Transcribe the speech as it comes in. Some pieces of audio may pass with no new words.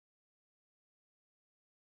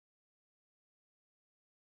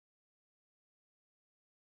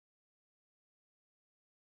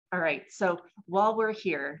All right, so while we're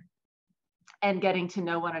here and getting to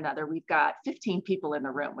know one another, we've got 15 people in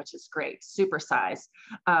the room, which is great, super size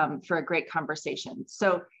for a great conversation.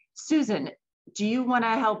 So Susan, do you want to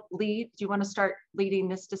help lead? Do you want to start leading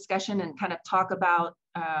this discussion and kind of talk about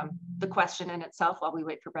the question in itself while we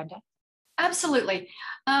wait for Brenda? Absolutely.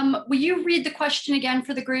 Will you read the question again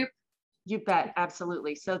for the group? You bet,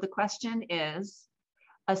 absolutely. So the question is,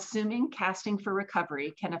 assuming Casting for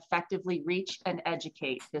Recovery can effectively reach and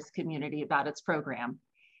educate this community about its program,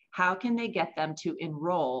 how can they get them to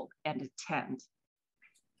enroll and attend?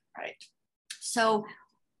 Right. So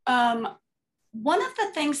one of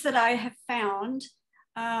the things that I have found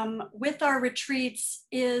with our retreats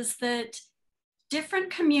is that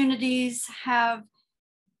different communities have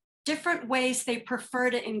different ways they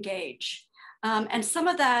prefer to engage. And some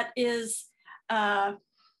of that is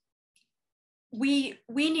we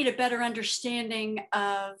need a better understanding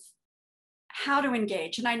of how to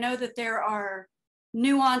engage. And I know that there are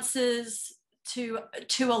nuances to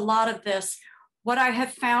a lot of this. What I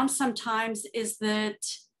have found sometimes is that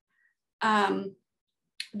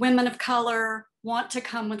women of color want to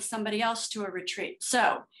come with somebody else to a retreat.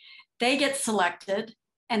 So they get selected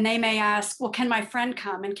and they may ask, well, can my friend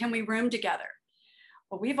come and can we room together?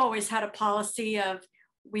 Well, we've always had a policy of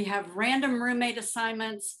we have random roommate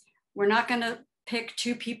assignments. We're not going to pick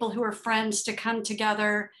two people who are friends to come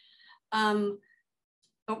together.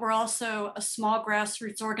 But we're also a small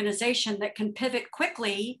grassroots organization that can pivot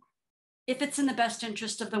quickly if it's in the best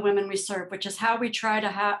interest of the women we serve, which is how we try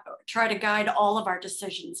to guide all of our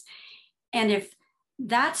decisions. And if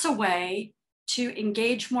that's a way to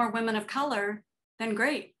engage more women of color, then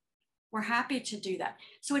great. We're happy to do that.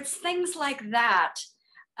 So it's things like that.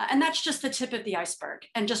 And that's just the tip of the iceberg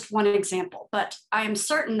and just one example. But I am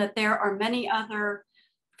certain that there are many other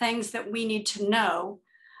things that we need to know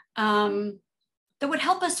that would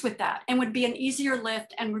help us with that and would be an easier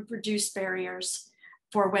lift and would reduce barriers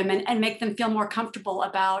for women and make them feel more comfortable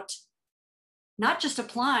about not just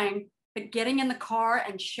applying, but getting in the car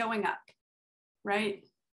and showing up, right?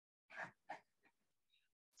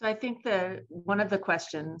 So I think one of the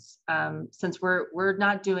questions, since we're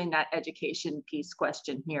not doing that education piece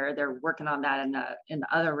question here, they're working on that in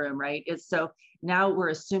the other room, right? Is so now we're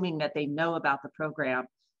assuming that they know about the program.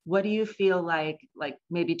 What do you feel like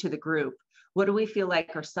maybe to the group? What do we feel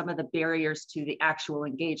like are some of the barriers to the actual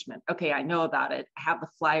engagement? Okay, I know about it. I have the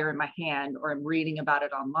flyer in my hand, or I'm reading about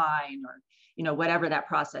it online, or whatever that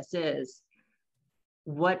process is.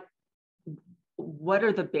 What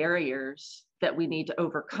are the barriers that we need to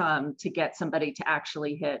overcome to get somebody to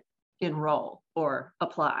actually hit enroll or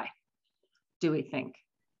apply, do we think?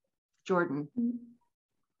 Jordan?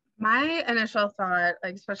 My initial thought,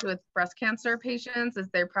 like especially with breast cancer patients, is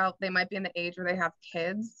they might be in the age where they have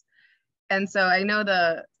kids. And so I know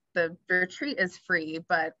the retreat is free,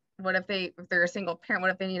 but what if they're a single parent,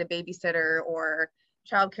 what if they need a babysitter or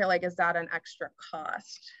childcare? Like, is that an extra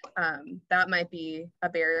cost? That might be a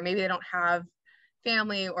barrier. Maybe they don't have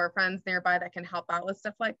family or friends nearby that can help out with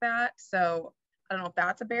stuff like that. So I don't know if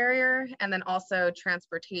that's a barrier. And then also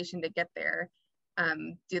transportation to get there.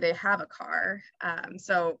 Do they have a car?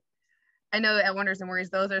 So I know at Wonders and Worries,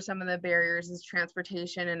 those are some of the barriers, is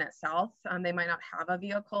transportation in itself. They might not have a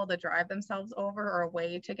vehicle to drive themselves over or a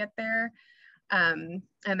way to get there. And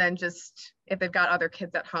then just if they've got other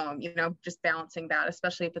kids at home, just balancing that,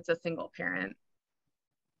 especially if it's a single parent.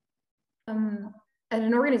 At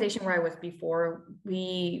an organization where I was before,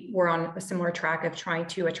 we were on a similar track of trying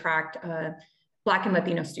to attract Black and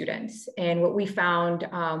Latino students. And what we found,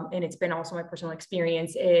 and it's been also my personal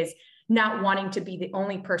experience, is not wanting to be the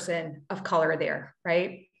only person of color there,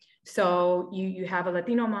 right? So you have a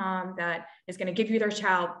Latino mom that is going to give you their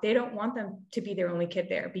child. They don't want them to be their only kid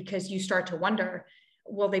there, because you start to wonder,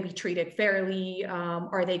 will they be treated fairly?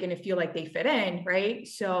 Are they going to feel like they fit in, right?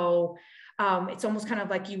 So it's almost kind of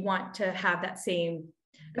like you want to have that same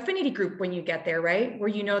affinity group when you get there, right? Where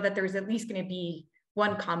you know that there's at least going to be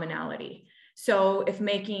one commonality. So if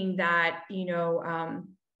making that,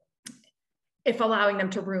 if allowing them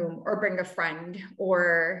to room or bring a friend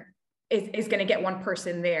or is going to get one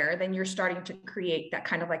person there, then you're starting to create that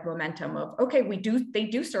kind of like momentum of, okay, they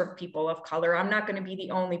do serve people of color. I'm not going to be the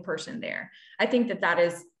only person there. I think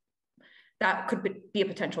that could be a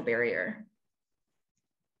potential barrier.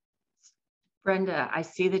 Brenda, I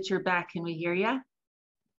see that you're back. Can we hear you?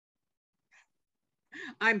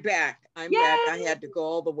 I'm back. I'm Yay! back. I had to go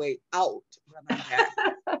all the way out. When I'm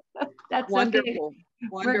back. That's wonderful. Okay.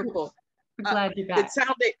 Wonderful. We're glad you're back. It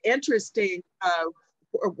sounded interesting.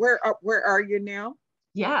 Where are you now?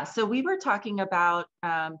 Yeah, so we were talking about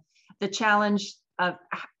the challenge of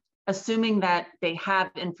assuming that they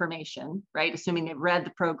have information, right? Assuming they've read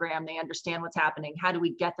the program, they understand what's happening. How do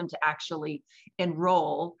we get them to actually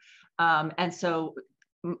enroll? And so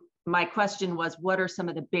my question was, what are some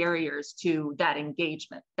of the barriers to that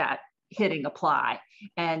engagement, that hitting apply?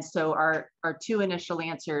 And so our two initial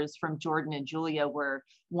answers from Jordan and Julia were,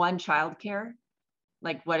 one, childcare.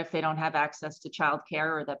 Like, what if they don't have access to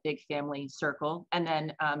childcare or that big family circle? And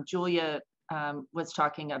then Julia was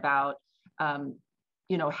talking about,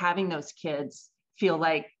 you know, having those kids feel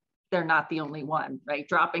like they're not the only one, right?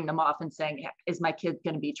 Dropping them off and saying, is my kid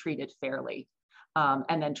going to be treated fairly?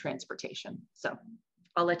 And then transportation. So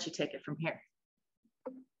I'll let you take it from here.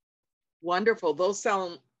 Wonderful.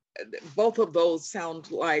 Both of those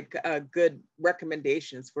sound like good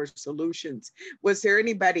recommendations for solutions. Was there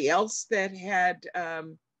anybody else that had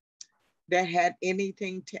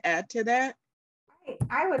anything to add to that?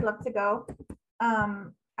 I would love to go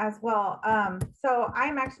as well. So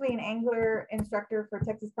I'm actually an angler instructor for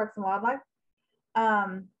Texas Parks and Wildlife.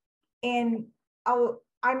 And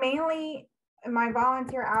I mainly, my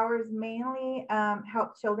volunteer hours mainly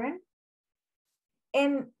help children.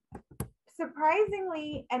 And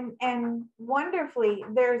surprisingly and wonderfully,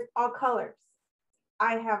 there's all colors,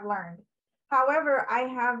 I have learned. However, I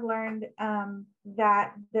have learned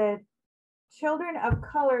that the children of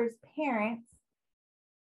color's parents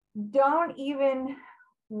don't even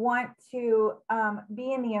want to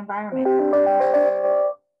be in the environment.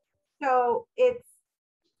 So it's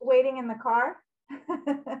waiting in the car.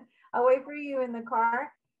 I'll wait for you in the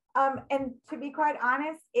car. And to be quite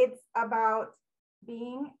honest, it's about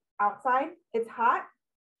being outside, it's hot,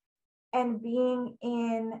 and being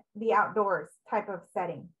in the outdoors type of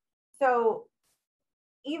setting. So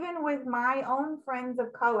even with my own friends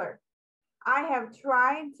of color, I have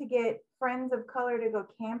tried to get friends of color to go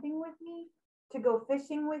camping with me, to go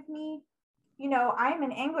fishing with me. You know, I'm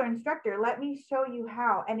an angler instructor. Let me show you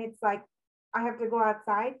how. And it's like, I have to go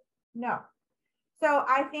outside? No. So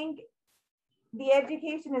I think the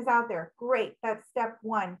education is out there. Great. That's step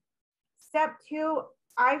one. Step two,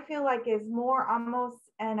 I feel like is more almost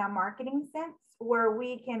in a marketing sense, where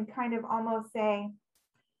we can kind of almost say,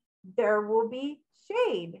 there will be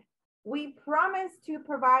shade. We promise to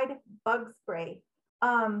provide bug spray.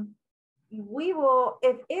 We will,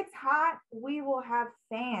 if it's hot, we will have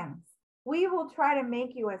fans. We will try to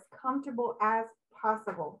make you as comfortable as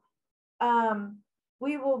possible.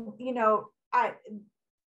 We will, you know,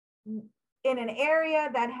 in an area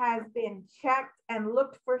that has been checked and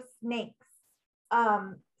looked for snakes.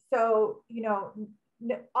 So, you know,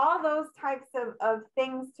 all those types of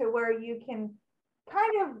things to where you can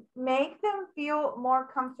kind of make them feel more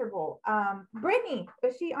comfortable. Brittany,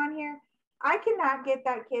 is she on here? I cannot get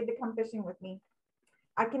that kid to come fishing with me.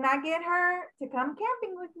 I cannot get her to come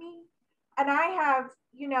camping with me. And I have,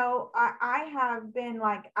 you know, I have been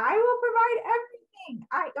like, I will provide everything.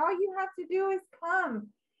 All you have to do is come.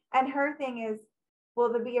 And her thing is,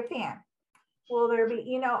 will there be a fan? Will there be,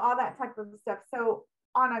 you know, all that type of stuff. So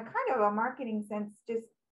on a kind of a marketing sense, just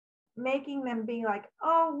making them be like,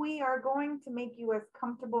 oh, we are going to make you as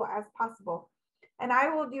comfortable as possible. And I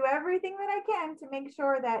will do everything that I can to make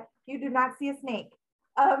sure that you do not see a snake.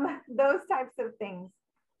 Those types of things.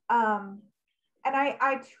 And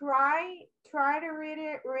I try to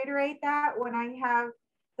reiterate that when I have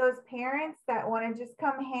those parents that want to just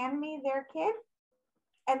come hand me their kid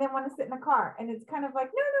and then want to sit in the car. And it's kind of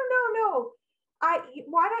like, no.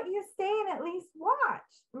 Why don't you stay and at least watch?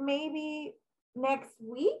 Maybe next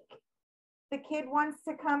week, the kid wants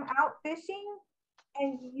to come out fishing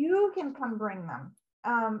and you can come bring them.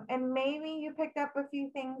 And maybe you picked up a few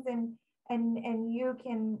things and you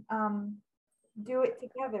can do it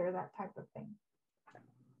together, that type of thing.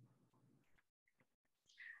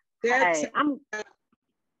 That's,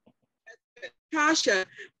 Tasha,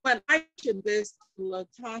 when I mentioned this to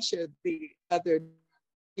Latasha the other day,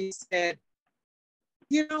 she said,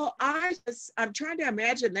 you know, I'm trying to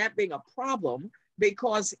imagine that being a problem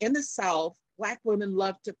because in the South, Black women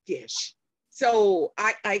love to fish. So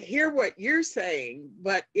I hear what you're saying,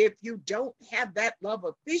 but if you don't have that love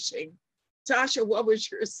of fishing, Tasha, what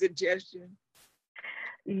was your suggestion?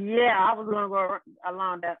 Yeah, I was going to go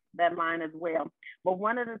along that line as well. But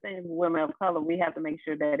one of the things with women of color, we have to make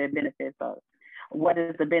sure that it benefits us. What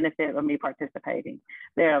is the benefit of me participating?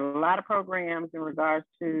 There are a lot of programs in regards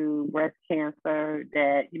to breast cancer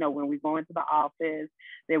that, you know, when we go into the office,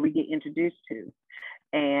 that we get introduced to.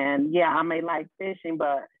 And yeah, I may like fishing,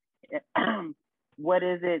 but what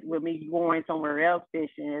is it with me going somewhere else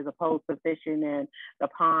fishing as opposed to fishing in the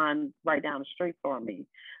pond right down the street from me?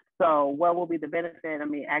 So what will be the benefit of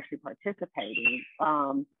me actually participating?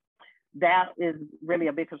 that is really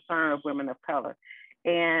a big concern of women of color.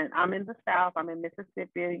 And I'm in the South, I'm in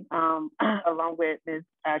Mississippi, along with Ms.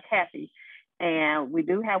 Caffee. And we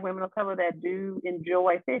do have women of color that do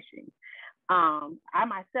enjoy fishing. I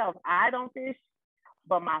myself, I don't fish,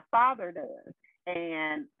 but my father does.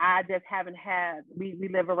 And I just haven't had, we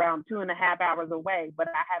live around 2.5 hours away, but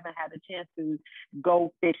I haven't had a chance to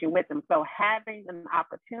go fishing with them. So having an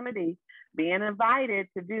opportunity, being invited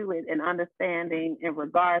to do it, and understanding in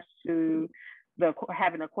regards to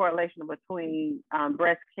having a correlation between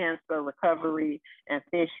breast cancer recovery and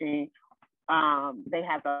fishing, we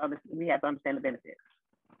have to understand the benefits.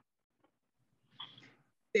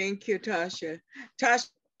 Thank you, Tasha. Tasha,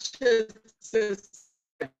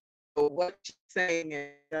 what you're saying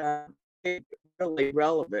is really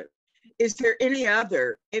relevant. Is there any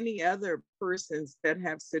other persons that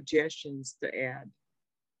have suggestions to add?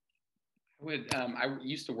 I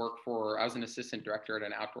used to work I was an assistant director at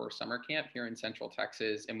an outdoor summer camp here in Central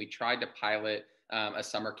Texas, and we tried to pilot a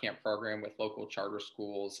summer camp program with local charter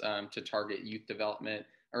schools to target youth development,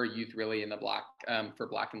 or youth really in the for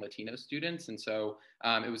Black and Latino students. And so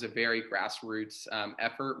it was a very grassroots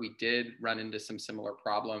effort. We did run into some similar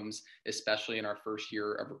problems, especially in our first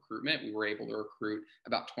year of recruitment. We were able to recruit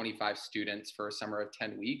about 25 students for a summer of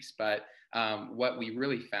 10 weeks. But what we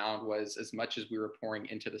really found was, as much as we were pouring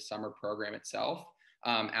into the summer program itself,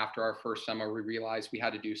 after our first summer, we realized we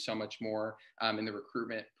had to do so much more in the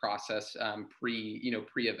recruitment process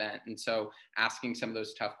pre-event. And so asking some of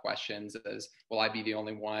those tough questions as, will I be the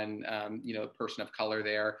only one, person of color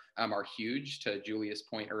there, are huge, to Julia's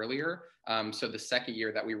point earlier. So the second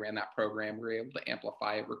year that we ran that program, we were able to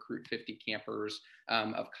amplify it, recruit 50 campers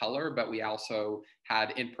of color, but we also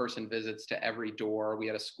had in-person visits to every door. We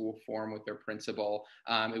had a school forum with their principal.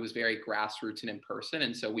 It was very grassroots and in person.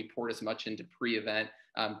 And so we poured as much into pre-event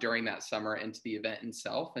during that summer into the event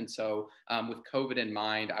itself. And so with COVID in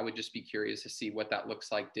mind, I would just be curious to see what that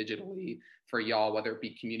looks like digitally for y'all, whether it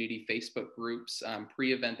be community Facebook groups,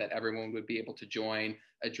 pre-event that everyone would be able to join,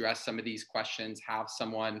 address some of these questions, have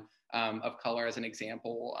someone of color as an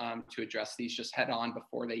example to address these just head on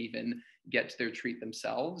before they even get to their treat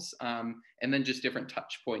themselves. And then just different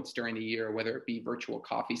touch points during the year, whether it be virtual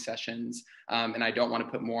coffee sessions. And I don't want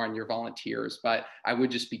to put more on your volunteers, but I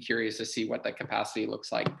would just be curious to see what that capacity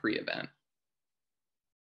looks like pre-event.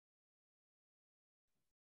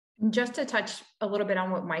 Just to touch a little bit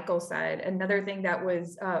on what Michael said, another thing that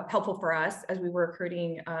was helpful for us as we were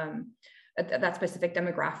recruiting that specific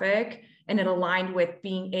demographic, and it aligned with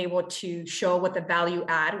being able to show what the value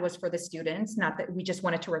add was for the students, not that we just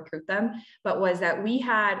wanted to recruit them, but was that we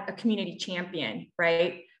had a community champion,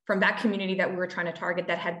 right, from that community that we were trying to target,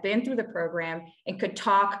 that had been through the program and could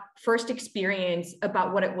talk first experience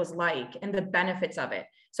about what it was like and the benefits of it.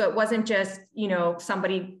 So it wasn't just,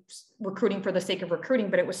 somebody recruiting for the sake of recruiting,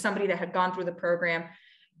 but it was somebody that had gone through the program,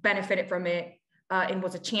 benefited from it, and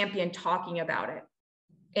was a champion talking about it.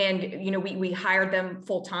 And, we hired them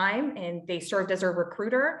full time, and they served as our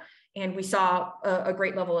recruiter, and we saw a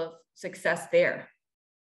great level of success there.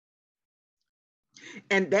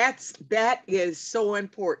 And that is so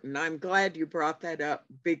important. I'm glad you brought that up,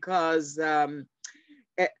 because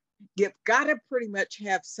you've got to pretty much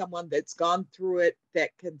have someone that's gone through it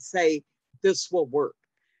that can say, this will work.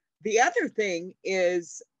 The other thing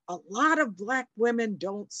is, a lot of Black women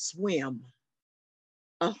don't swim.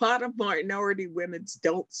 A lot of minority women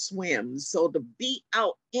don't swim. So to be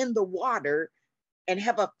out in the water and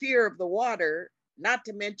have a fear of the water, not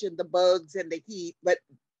to mention the bugs and the heat, but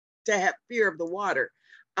to have fear of the water,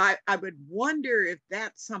 I would wonder if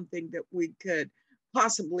that's something that we could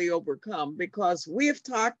possibly overcome, because we've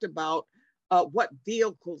talked about what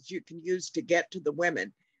vehicles you can use to get to the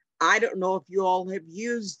women. I don't know if you all have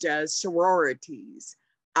used sororities.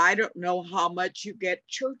 I don't know how much you get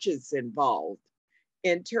churches involved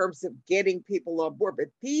in terms of getting people on board, but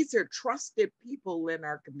these are trusted people in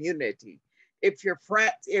our community. If your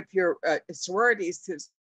sororities is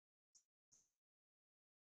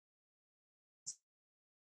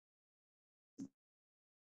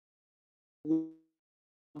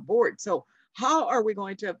board. So how are we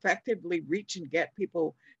going to effectively reach and get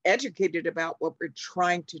people educated about what we're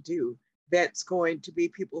trying to do? That's going to be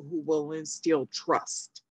people who will instill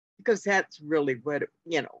trust, because that's really what,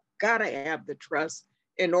 gotta have the trust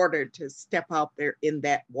in order to step out there in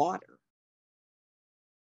that water.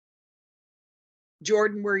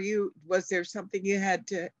 Jordan, was there something you had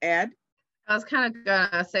to add? I was kind of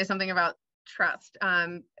gonna say something about trust,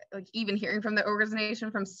 like even hearing from the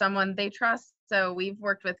organization from someone they trust. So we've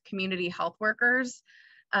worked with community health workers,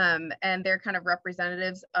 and they're kind of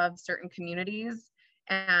representatives of certain communities.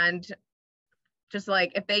 And just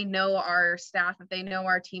like if they know our staff, if they know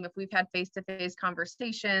our team, if we've had face-to-face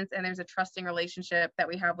conversations and there's a trusting relationship that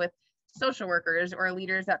we have with social workers or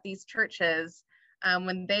leaders at these churches,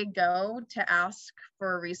 when they go to ask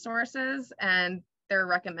for resources and they're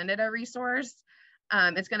recommended a resource,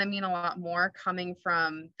 it's going to mean a lot more coming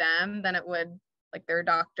from them than it would like their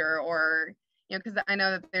doctor, or, you know, because I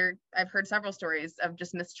know that I've heard several stories of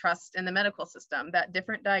just mistrust in the medical system, that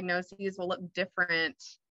different diagnoses will look different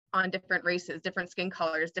on different races, different skin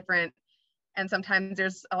colors, different, and sometimes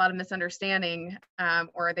there's a lot of misunderstanding,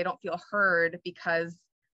 or they don't feel heard because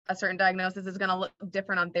a certain diagnosis is going to look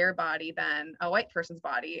different on their body than a white person's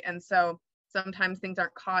body. And so sometimes things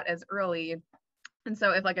aren't caught as early. And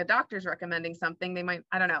so if like a doctor's recommending something, they might,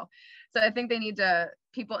 I don't know. So I think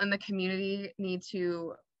people in the community need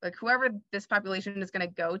to, like whoever this population is going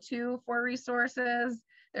to go to for resources,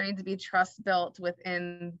 there needs to be trust built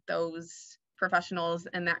within those professionals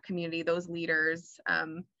in that community, those leaders,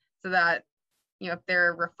 so that, you know, if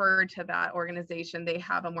they're referred to that organization, they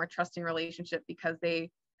have a more trusting relationship because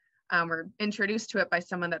they were introduced to it by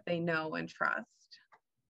someone that they know and trust.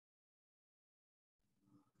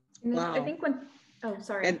 And Wow. I think oh,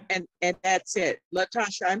 sorry. And that's it.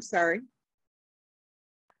 Latasha, I'm sorry.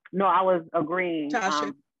 No, I was agreeing.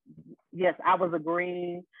 Tasha? Yes, I was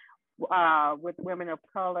agreeing with women of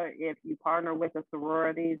color. If you partner with the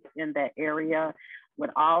sororities in that area,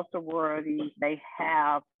 with all sororities, they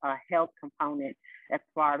have a health component as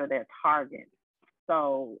part of their target.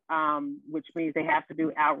 So, which means they have to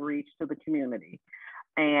do outreach to the community.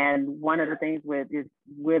 And one of the things with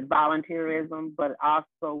volunteerism, but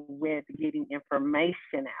also with getting information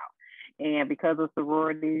out. And because of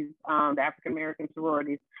sororities, the African American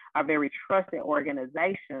sororities are very trusted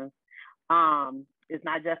organizations. It's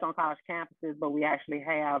not just on college campuses, but we actually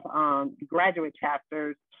have graduate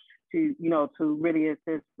chapters to really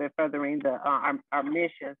assist with furthering our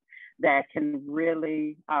mission that can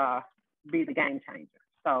really be the game changer.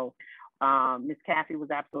 So Ms. Caffee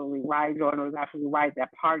was absolutely right. Jordan was absolutely right. That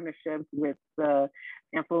partnerships with the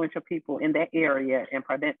influential people in that area, and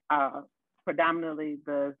predominantly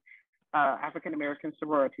the African American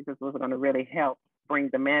sororities, is what's going to really help bring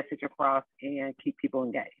the message across and keep people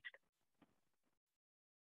engaged.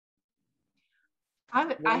 I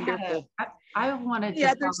wanted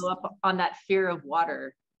to follow up on that fear of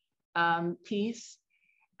water piece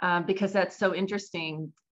because that's so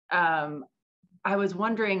interesting. I was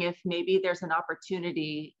wondering if maybe there's an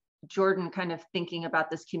opportunity, Jordan, kind of thinking about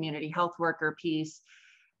this community health worker piece,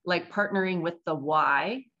 like partnering with the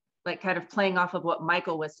Y, like kind of playing off of what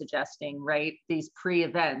Michael was suggesting, right? These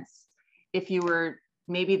pre-events. If you were,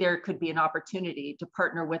 maybe there could be an opportunity to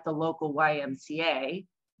partner with a local YMCA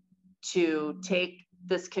to take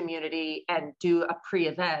this community and do a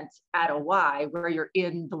pre-event at a Y where you're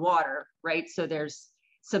in the water, right? So there's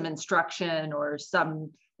some instruction or some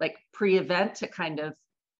like pre-event to kind of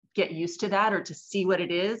get used to that or to see what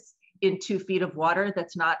it is in 2 feet of water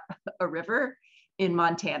that's not a river in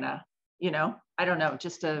Montana. You know, I don't know,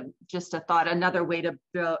 just a thought, another way to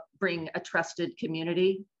bring a trusted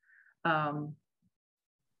community.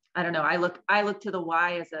 I don't know, I look to the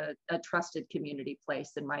Y as a trusted community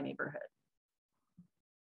place in my neighborhood.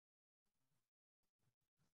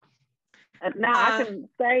 Now I can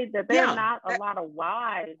say that there are not a lot of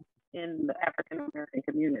Ys in the African American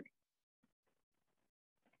community.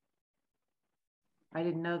 I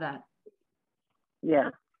didn't know that. Yeah.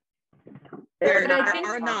 There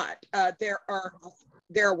are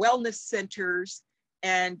wellness centers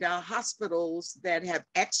and hospitals that have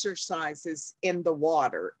exercises in the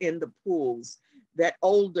water, in the pools, that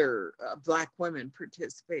older Black women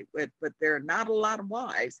participate with, but there are not a lot of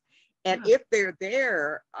Ys. And if they're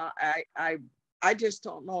there, I just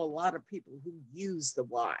don't know a lot of people who use the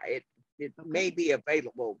Y. It may be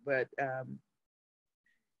available, but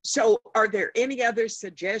so are there any other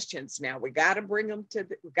suggestions? Now we got to bring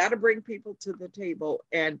people to the table.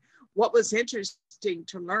 And what was interesting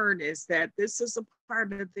to learn is that this is a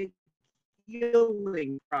part of the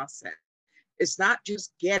healing process. It's not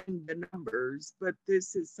just getting the numbers, but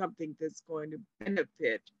this is something that's going to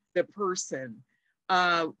benefit the person.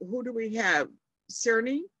 Who do we have?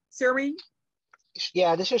 Srini?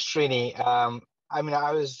 Yeah, this is Srini. I mean,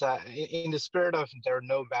 I was in the spirit of there are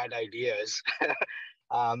no bad ideas.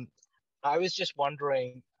 I was just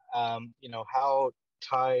wondering, how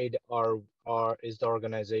tied is the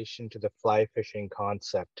organization to the fly fishing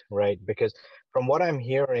concept, right? Because from what I'm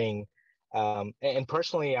hearing, and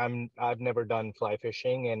personally, I've never done fly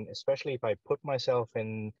fishing, and especially if I put myself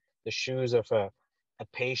in the shoes of a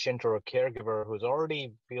patient or a caregiver who's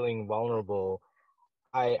already feeling vulnerable,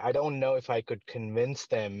 I don't know if I could convince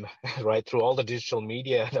them, right, through all the digital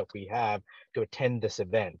media that we have to attend this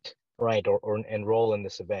event, right, or enroll in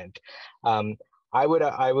this event. I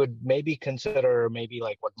would maybe consider maybe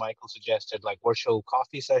like what Michael suggested, like virtual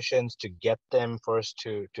coffee sessions to get them first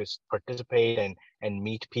to participate and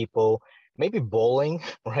meet people. Maybe bowling,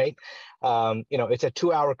 right? You know, it's a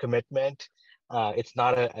 2-hour commitment. It's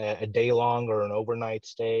not a day long or an overnight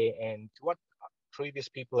stay. And what previous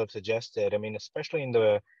people have suggested, I mean, especially in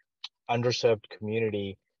the underserved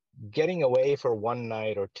community, getting away for one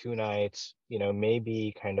night or 2 nights, you know,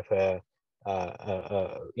 maybe kind of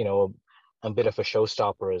you know, a bit of a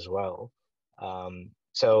showstopper as well.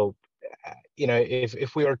 So, you know,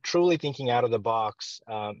 if we are truly thinking out of the box,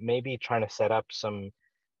 maybe trying to set up some,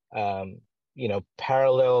 you know,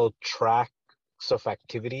 parallel tracks of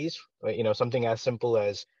activities, right? You know, something as simple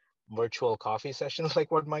as virtual coffee sessions,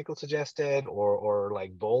 like what Michael suggested, or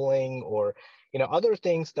like bowling, or, you know, other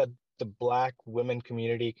things that the Black women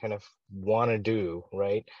community kind of want to do,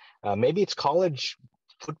 right? Maybe it's college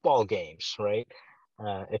football games, right?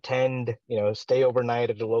 Attend, you know, stay overnight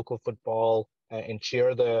at the local football and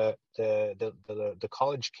cheer the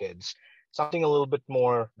college kids. Something a little bit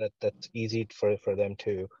more that's easy for them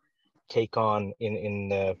to take on in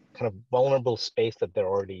the kind of vulnerable space that they're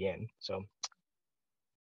already in. So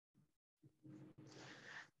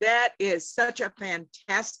that is such a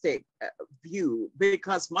fantastic view,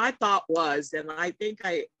 because my thought was, and I think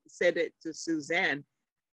I said it to Suzanne,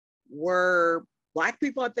 were Black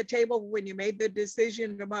people at the table when you made the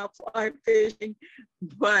decision about fly fishing?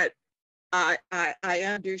 But I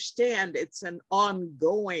understand it's an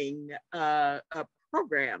ongoing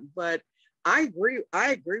program, but I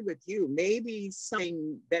agree with you. Maybe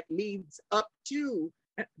something that leads up to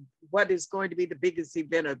what is going to be the biggest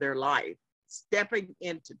event of their life, stepping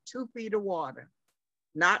into 2 feet of water,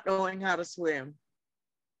 not knowing how to swim,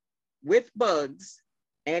 with bugs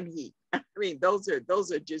and heat. I mean, those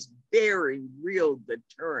are just very real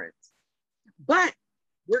deterrents. But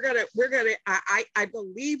I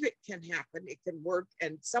believe it can happen. It can work.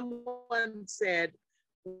 And someone said,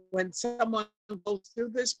 when someone goes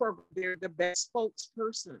through this program, they're the best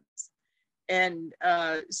spokespersons. And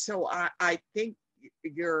so I think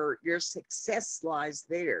your success lies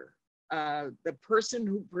there. The person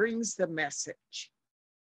who brings the message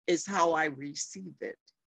is how I receive it.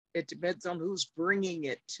 It depends on who's bringing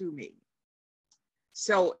it to me.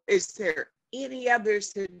 So is there any other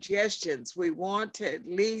suggestions? We want to at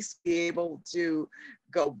least be able to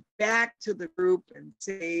go back to the group and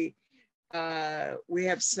say, we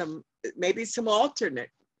have maybe some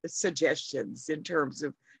alternate suggestions in terms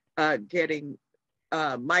of getting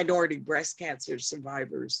minority breast cancer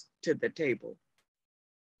survivors to the table.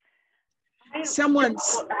 I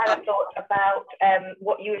had a thought about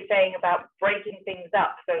what you were saying about breaking things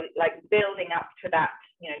up. So like building up to that,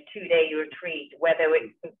 2-day retreat, whether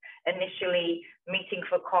it's initially meeting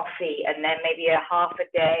for coffee and then maybe a half a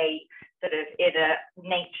day sort of in a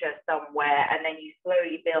nature somewhere, and then you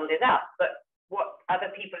slowly build it up. But what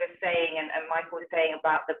other people are saying, and Michael was saying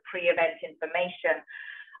about the pre-event information,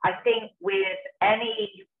 I think with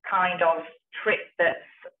any kind of trip that's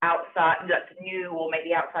outside, that's new or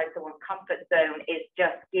maybe outside someone's comfort zone, is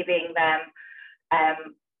just giving them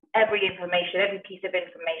every piece of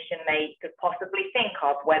information they could possibly think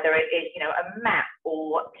of, whether it is, a map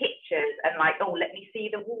or pictures, and like, oh, let me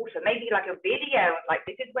see the water, maybe like a video, like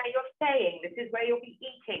this is where you're staying, this is where you'll be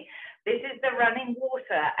eating, this is the running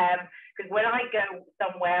water. Because when I go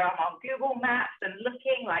somewhere, I'm on Google Maps and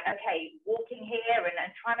looking like, okay, walking here and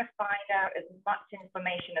trying to find out as much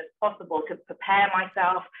information as possible to prepare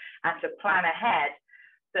myself and to plan ahead.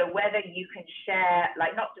 So whether you can share,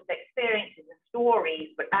 like, not just experiences and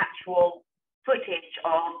stories, but actual footage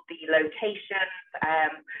of the locations,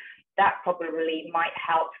 that probably might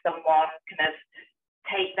help someone kind of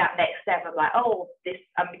take that next step of like, oh,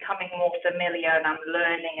 I'm becoming more familiar and I'm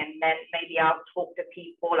learning, and then maybe I'll talk to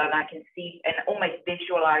people and I can see and almost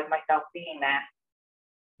visualize myself being there.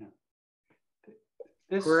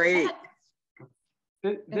 Great.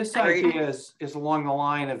 This idea is along the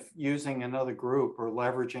line of using another group or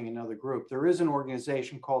leveraging another group. There is an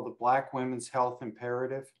organization called the Black Women's Health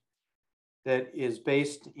Imperative that is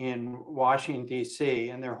based in Washington, D.C.,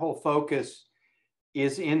 and their whole focus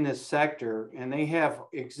is in this sector, and they have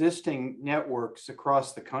existing networks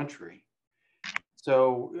across the country.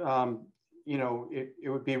 So, it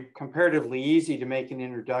would be comparatively easy to make an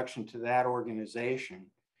introduction to that organization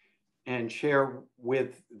and share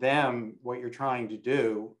with them what you're trying to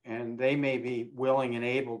do, and they may be willing and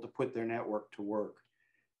able to put their network to work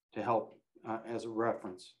to help as a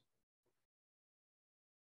reference.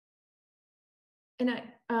 And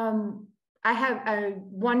I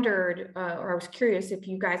wondered, or I was curious if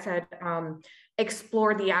you guys had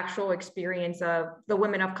explored the actual experience of the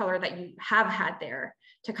women of color that you have had there,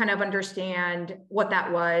 to kind of understand what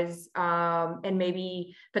that was, and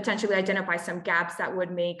maybe potentially identify some gaps that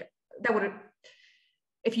would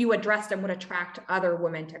if you addressed them, would attract other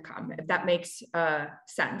women to come, if that makes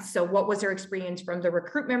sense. So what was their experience from the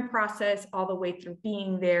recruitment process all the way through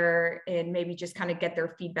being there, and maybe just kind of get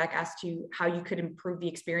their feedback as to how you could improve the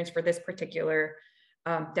experience for this particular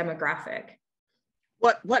demographic.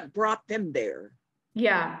 What brought them there?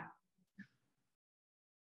 Yeah.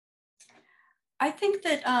 I think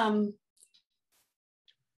that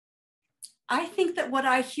what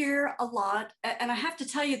I hear a lot, and I have to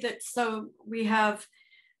tell you that, so we have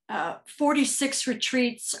 46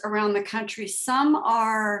 retreats around the country. Some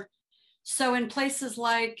are so in places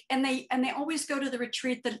like, and they always go to the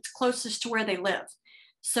retreat that it's closest to where they live,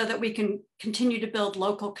 so that we can continue to build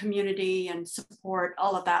local community and support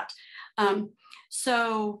all of that.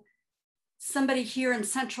 So somebody here in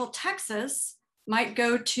Central Texas might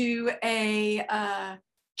go to a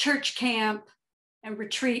church camp and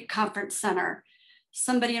retreat conference center.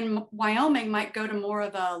 Somebody in Wyoming might go to more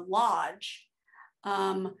of a lodge.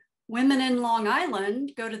 Women in Long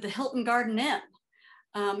Island go to the Hilton Garden Inn.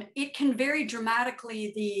 It can vary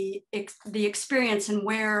dramatically, the experience and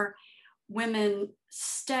where women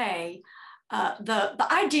stay. The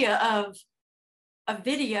idea of a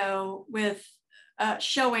video with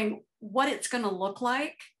showing what it's going to look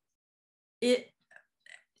like,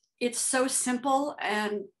 it's so simple,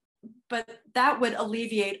 but that would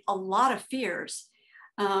alleviate a lot of fears,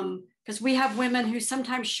 because we have women who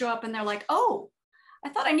sometimes show up and they're like, oh, I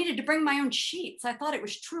thought I needed to bring my own sheets. I thought it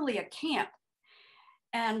was truly a camp.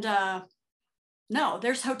 And no,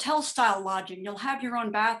 there's hotel style lodging. You'll have your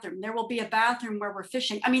own bathroom. There will be a bathroom where we're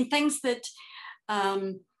fishing. I mean, things that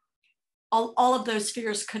all of those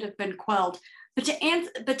fears could have been quelled. But to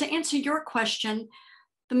answer your question,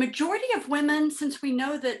 the majority of women, since we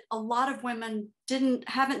know that a lot of women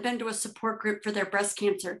haven't been to a support group for their breast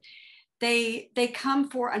cancer, they come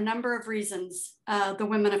for a number of reasons, the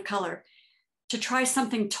women of color, to try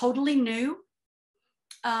something totally new.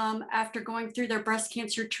 After going through their breast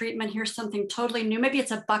cancer treatment, here's something totally new. Maybe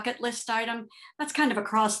it's a bucket list item. That's kind of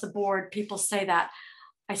across the board. People say that.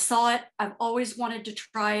 I saw it. I've always wanted to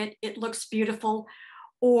try it. It looks beautiful.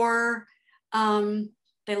 Or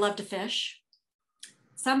they love to fish.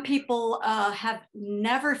 Some people have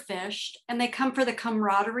never fished and they come for the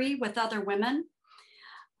camaraderie with other women.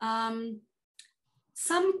 Some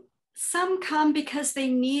come because they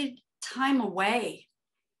need time away.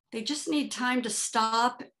 They just need time to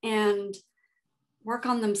stop and work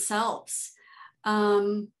on themselves.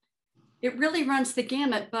 It really runs the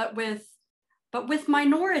gamut, but with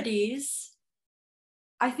minorities,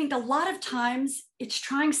 I think a lot of times it's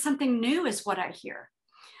trying something new is what I hear.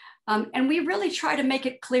 And we really try to make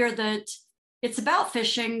it clear that it's about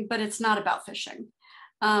fishing, but it's not about fishing.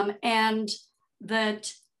 And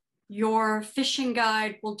that your fishing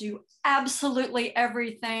guide will do absolutely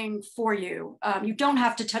everything for you. You don't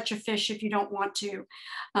have to touch a fish if you don't want to.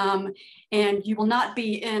 And you will not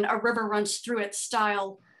be in a river runs through it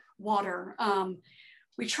style water.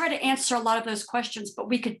 We try to answer a lot of those questions, but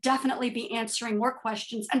we could definitely be answering more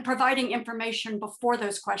questions and providing information before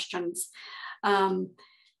those questions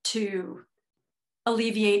to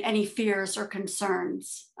alleviate any fears or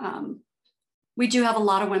concerns. We do have a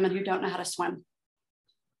lot of women who don't know how to swim.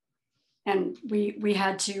 And we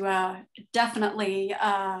had to definitely,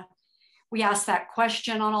 we ask that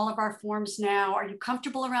question on all of our forms now. Are you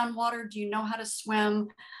comfortable around water? Do you know how to swim?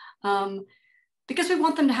 Because we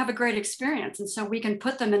want them to have a great experience. And so we can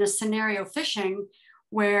put them in a scenario fishing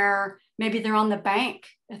where maybe they're on the bank,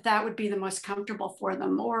 if that would be the most comfortable for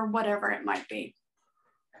them, or whatever it might be.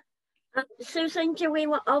 Susan, do we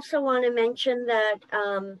also want to mention that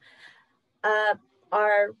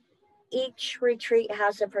each retreat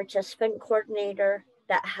has a participant coordinator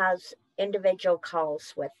that has individual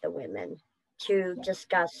calls with the women to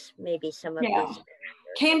discuss maybe some of these.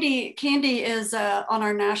 Candy is on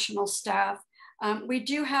our national staff. We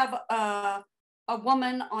do have a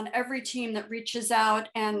woman on every team that reaches out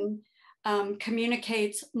and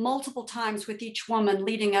communicates multiple times with each woman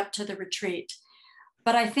leading up to the retreat.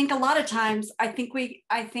 But I think a lot of times, I think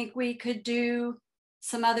we could do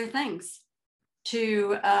some other things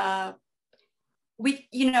to,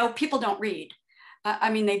 people don't read. I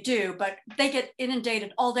mean, they do, but they get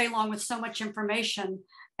inundated all day long with so much information,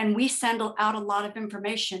 and we send out a lot of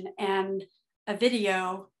information, and a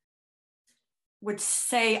video would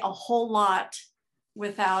say a whole lot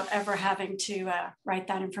without ever having to write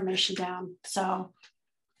that information down. So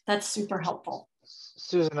that's super helpful.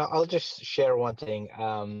 Susan, I'll just share one thing.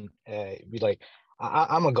 I'm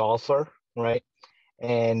a golfer, right?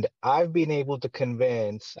 And I've been able to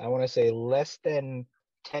convince, I want to say, less than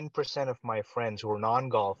 10% of my friends who are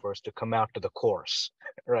non-golfers to come out to the course,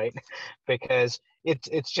 right? Because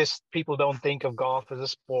it's just, people don't think of golf as a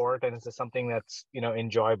sport, and it's something that's,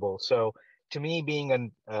 enjoyable. So to me,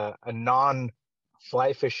 being a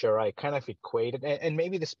non-fly fisher, I kind of equate it, and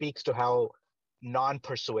maybe this speaks to how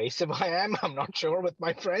non-persuasive I am. I'm not sure with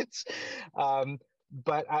my friends.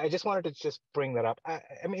 But I just wanted to just bring that up. I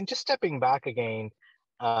mean, just stepping back again,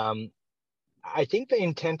 I think the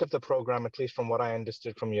intent of the program, at least from what I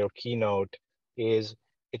understood from your keynote, is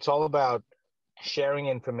it's all about sharing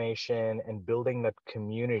information and building that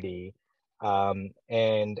community.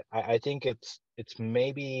 And I think it's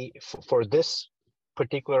maybe for this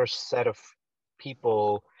particular set of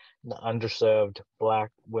people, the underserved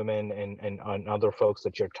Black women and other folks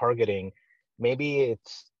that you're targeting, maybe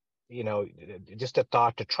it's, just a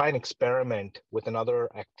thought to try and experiment with another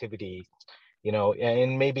activity,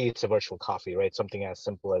 and maybe it's a virtual coffee, right? Something as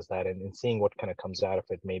simple as that, and seeing what kind of comes out of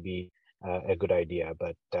it may be a good idea.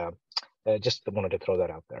 But just wanted to throw that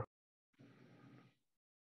out there.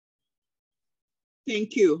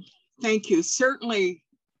 Thank you. Thank you. Certainly,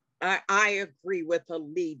 I agree with a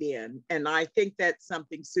lead in, and I think that's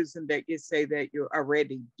something, Susan, that you say that you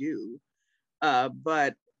already do.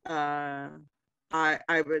 But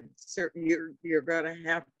I would certainly, you're going to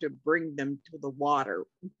have to bring them to the water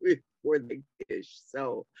before they fish.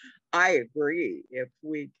 So I agree. If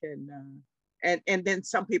we can, and then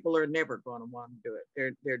some people are never going to want to do it.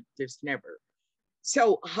 They're just never.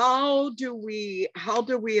 So how do we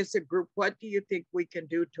as a group, what do you think we can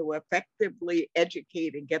do to effectively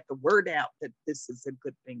educate and get the word out that this is a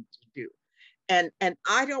good thing to do? And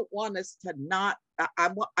I don't want us to not,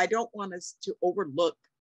 I don't want us to overlook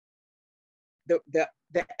the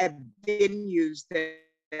venues that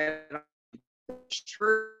the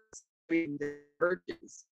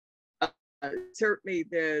churches, certainly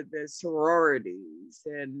the sororities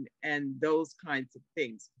and those kinds of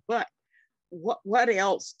things. But what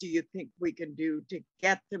else do you think we can do to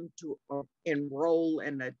get them to enroll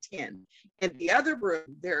and attend? In the other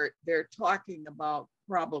room, they're talking about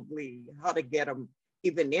probably how to get them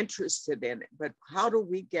even interested in it, but how do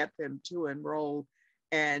we get them to enroll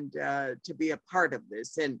and to be a part of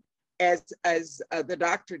this? And as the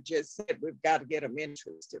doctor just said, we've got to get them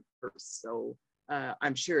interested first. So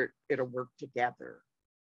I'm sure it'll work together.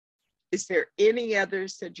 Is there any other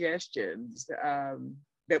suggestions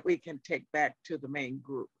that we can take back to the main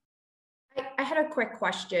group? I had a quick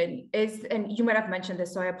question. And you might have mentioned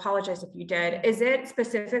this, so I apologize if you did. Is it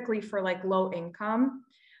specifically for like low income,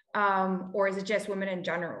 or is it just women in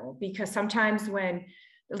general? Because sometimes when,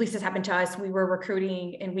 at least this happened to us, we were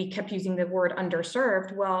recruiting and we kept using the word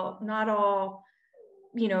underserved. Well, not all,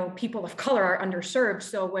 people of color are underserved.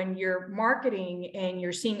 So when you're marketing and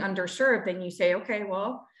you're seeing underserved, then you say, okay,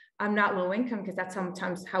 well, I'm not low income, because that's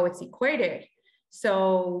sometimes how it's equated.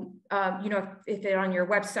 So, if they're on your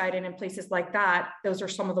website and in places like that, those are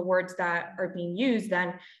some of the words that are being used,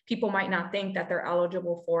 then people might not think that they're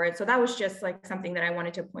eligible for it. So that was just like something that I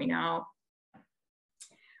wanted to point out.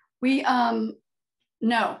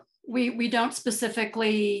 No, we don't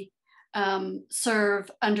specifically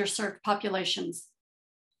serve underserved populations.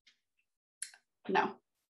 No,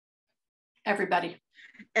 everybody.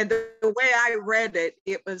 And the way I read it,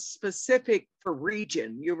 it was specific for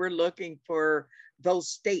region. You were looking for those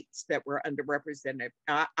states that were underrepresented.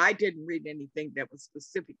 I didn't read anything that was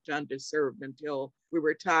specific to underserved until we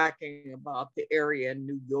were talking about the area in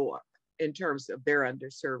New York in terms of their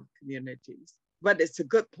underserved communities. But it's a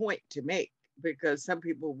good point to make, because some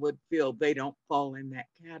people would feel they don't fall in that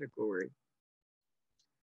category.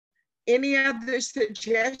 Any other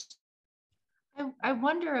suggestions? I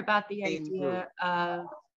wonder about the idea of,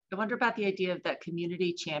 that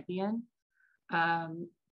community champion.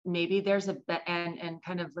 Maybe there's and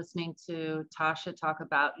kind of listening to Tasha talk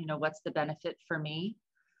about, what's the benefit for me?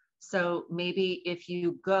 So maybe if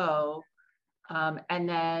you go and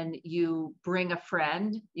then you bring a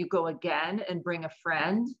friend, you go again and bring a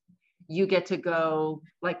friend, you get to go,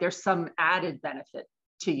 like there's some added benefit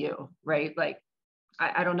to you, right? Like,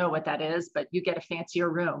 I don't know what that is, but you get a fancier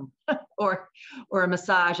room or a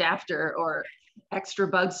massage after, or extra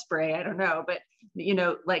bug spray. I don't know, but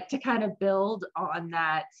like to kind of build on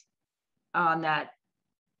that, I'm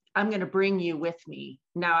going to bring you with me.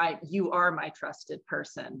 Now you are my trusted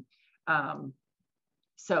person.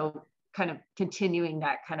 So kind of continuing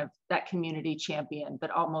that community champion, but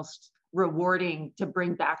almost rewarding to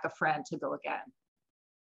bring back a friend to go again.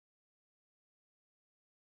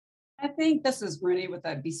 I think this is Rooney with the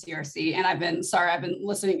BCRC, and I've been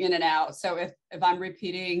listening in and out. So if I'm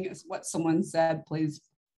repeating what someone said, please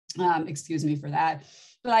excuse me for that.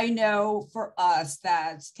 But I know for us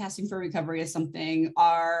that Casting for Recovery is something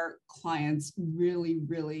our clients really,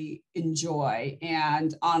 really enjoy.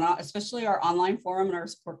 And especially our online forum and our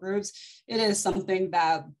support groups, it is something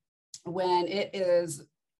that when it is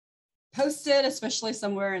posted, especially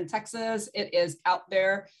somewhere in Texas, it is out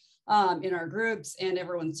there in our groups and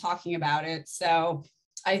everyone's talking about it. So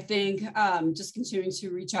I think just continuing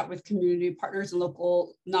to reach out with community partners and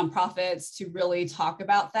local nonprofits to really talk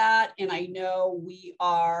about that. And I know we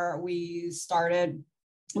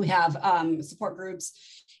have support groups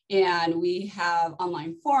and we have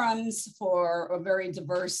online forums for a very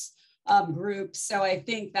diverse group. So I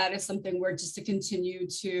think that is something we're just to continue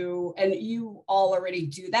to, and you all already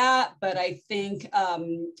do that, but I think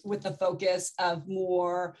with the focus of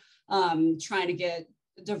more trying to get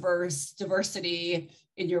diversity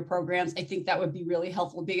in your programs, I think that would be really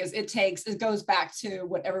helpful because it goes back to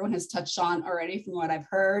what everyone has touched on already from what I've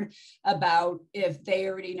heard about if they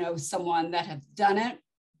already know someone that has done it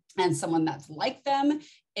and someone that's like them,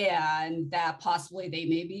 and that possibly they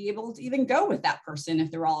may be able to even go with that person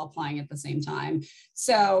if they're all applying at the same time.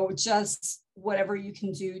 So just whatever you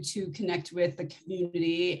can do to connect with the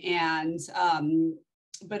community and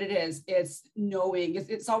but it's knowing,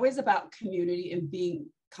 it's always about community and being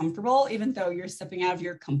comfortable, even though you're stepping out of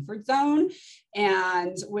your comfort zone.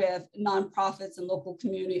 And with nonprofits and local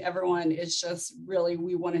community, everyone is just really,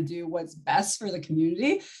 we want to do what's best for the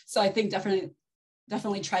community. So I think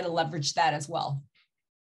definitely try to leverage that as well.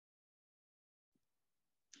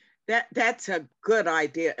 That's a good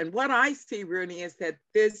idea. And what I see, Rooney, is that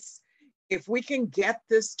if we can get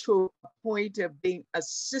this to a point of being a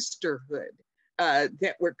sisterhood,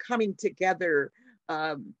 that we're coming together,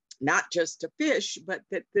 not just to fish, but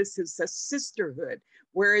that this is a sisterhood.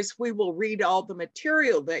 Whereas we will read all the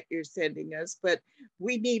material that you're sending us, but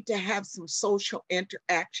we need to have some social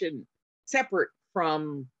interaction separate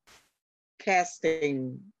from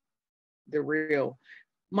casting the reel.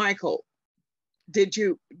 Michael, did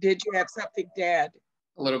you have something to add?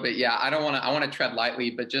 A little bit, yeah. I want to tread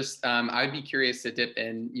lightly, but just I'd be curious to dip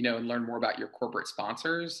in, and learn more about your corporate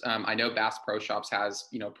sponsors. I know Bass Pro Shops has,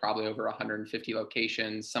 probably over 150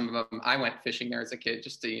 locations. Some of them, I went fishing there as a kid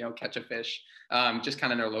just to, catch a fish, just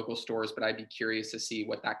kind of their local stores. But I'd be curious to see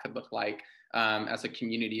what that could look like as a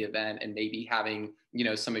community event, and maybe having,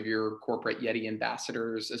 some of your corporate Yeti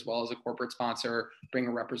ambassadors as well as a corporate sponsor bring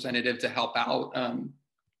a representative to help out.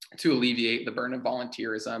 To alleviate the burden of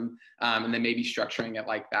volunteerism, and then maybe structuring it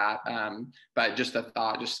like that. But just a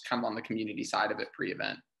thought, just kind of on the community side of it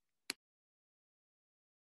pre-event.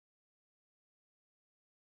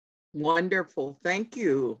 Wonderful, thank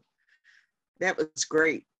you. That was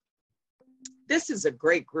great. This is a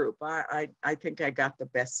great group. I think I got the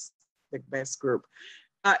best group.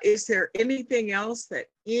 Is there anything else that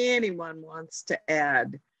anyone wants to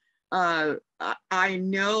add? I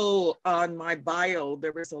know on my bio,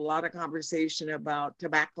 there was a lot of conversation about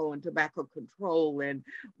tobacco and tobacco control. And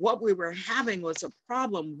what we were having was a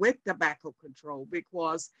problem with tobacco control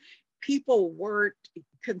because people weren't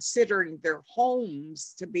considering their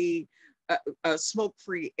homes to be a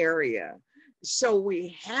smoke-free area. So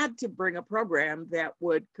we had to bring a program that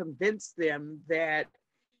would convince them that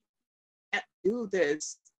do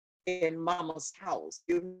this in mama's house,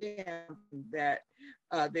 that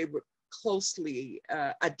they would closely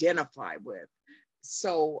identify with.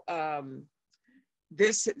 So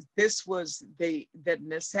this was the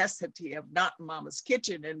necessity of not mama's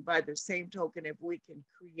kitchen. And by the same token, if we can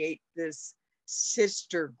create this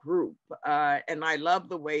sister group, and I love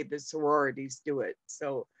the way the sororities do it.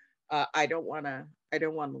 So I don't want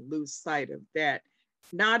to lose sight of that.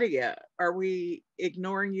 Nadia, are we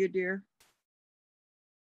ignoring you, dear?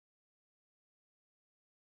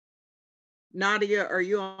 Nadia, are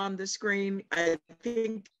you on the screen? I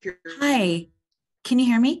think you're... Hi, can you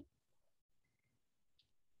hear me?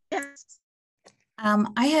 Yes.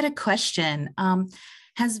 I had a question.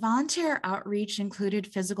 Has volunteer outreach included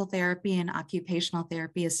physical therapy and occupational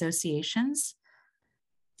therapy associations?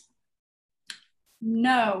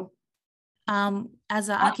 No. As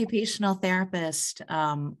an occupational therapist,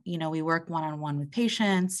 we work one-on-one with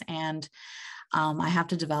patients, and I have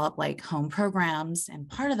to develop like home programs, and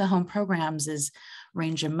part of the home programs is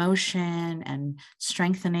range of motion and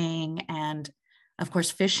strengthening. And of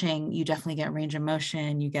course, fishing, you definitely get range of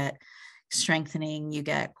motion, you get strengthening, you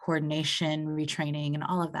get coordination, retraining, and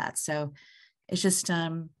all of that. So it's just,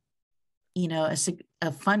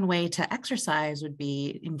 a fun way to exercise would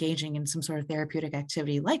be engaging in some sort of therapeutic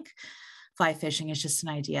activity like fly fishing. Is just an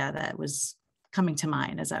idea that was coming to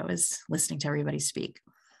mind as I was listening to everybody speak.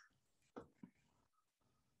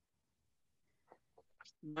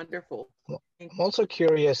 Wonderful. I'm also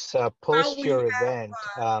curious, post your event,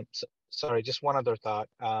 sorry, just one other thought.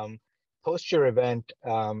 Post your event,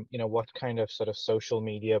 what kind of sort of social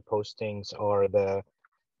media postings are the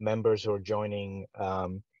members who are joining?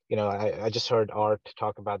 I just heard Art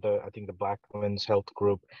talk about I think the Black Women's Health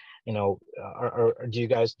Group. Do you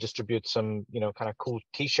guys distribute some, kind of cool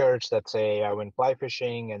T-shirts that say I went fly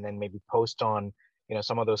fishing, and then maybe post on,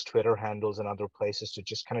 some of those Twitter handles and other places to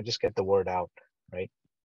just get the word out, right?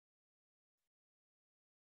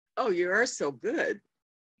 Oh, you are so good.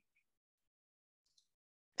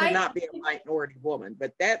 To not be a minority woman,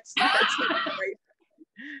 but that's a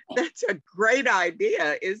great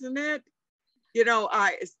idea, isn't it?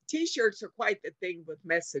 T-shirts are quite the thing with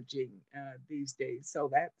messaging these days,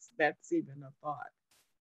 so that's even a thought.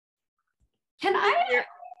 Can I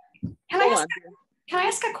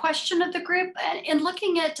ask a question of the group? In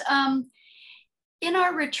looking at in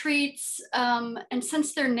our retreats, and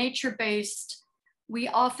since they're nature-based, we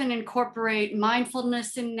often incorporate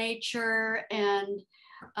mindfulness in nature and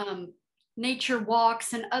nature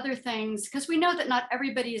walks and other things, because we know that not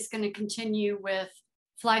everybody is going to continue with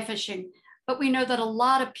fly fishing, but we know that a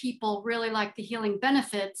lot of people really like the healing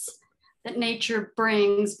benefits that nature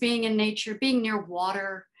brings, being in nature, being near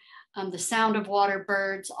water, the sound of water,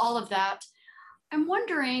 birds, all of that. I'm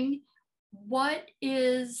wondering what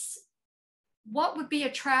would be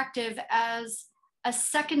attractive as a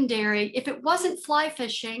secondary, if it wasn't fly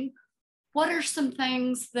fishing, what are some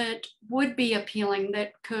things that would be appealing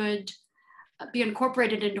that could be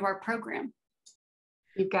incorporated into our program?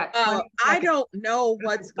 You've got I don't know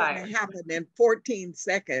what's going to happen in 14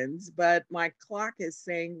 seconds, but my clock is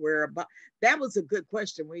saying we're about, that was a good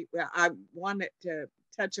question. I wanted to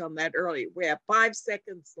touch on that earlier. We have 5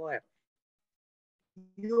 seconds left.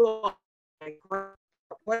 What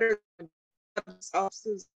are the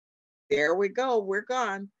offices? There we go. We're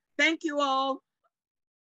gone. Thank you all.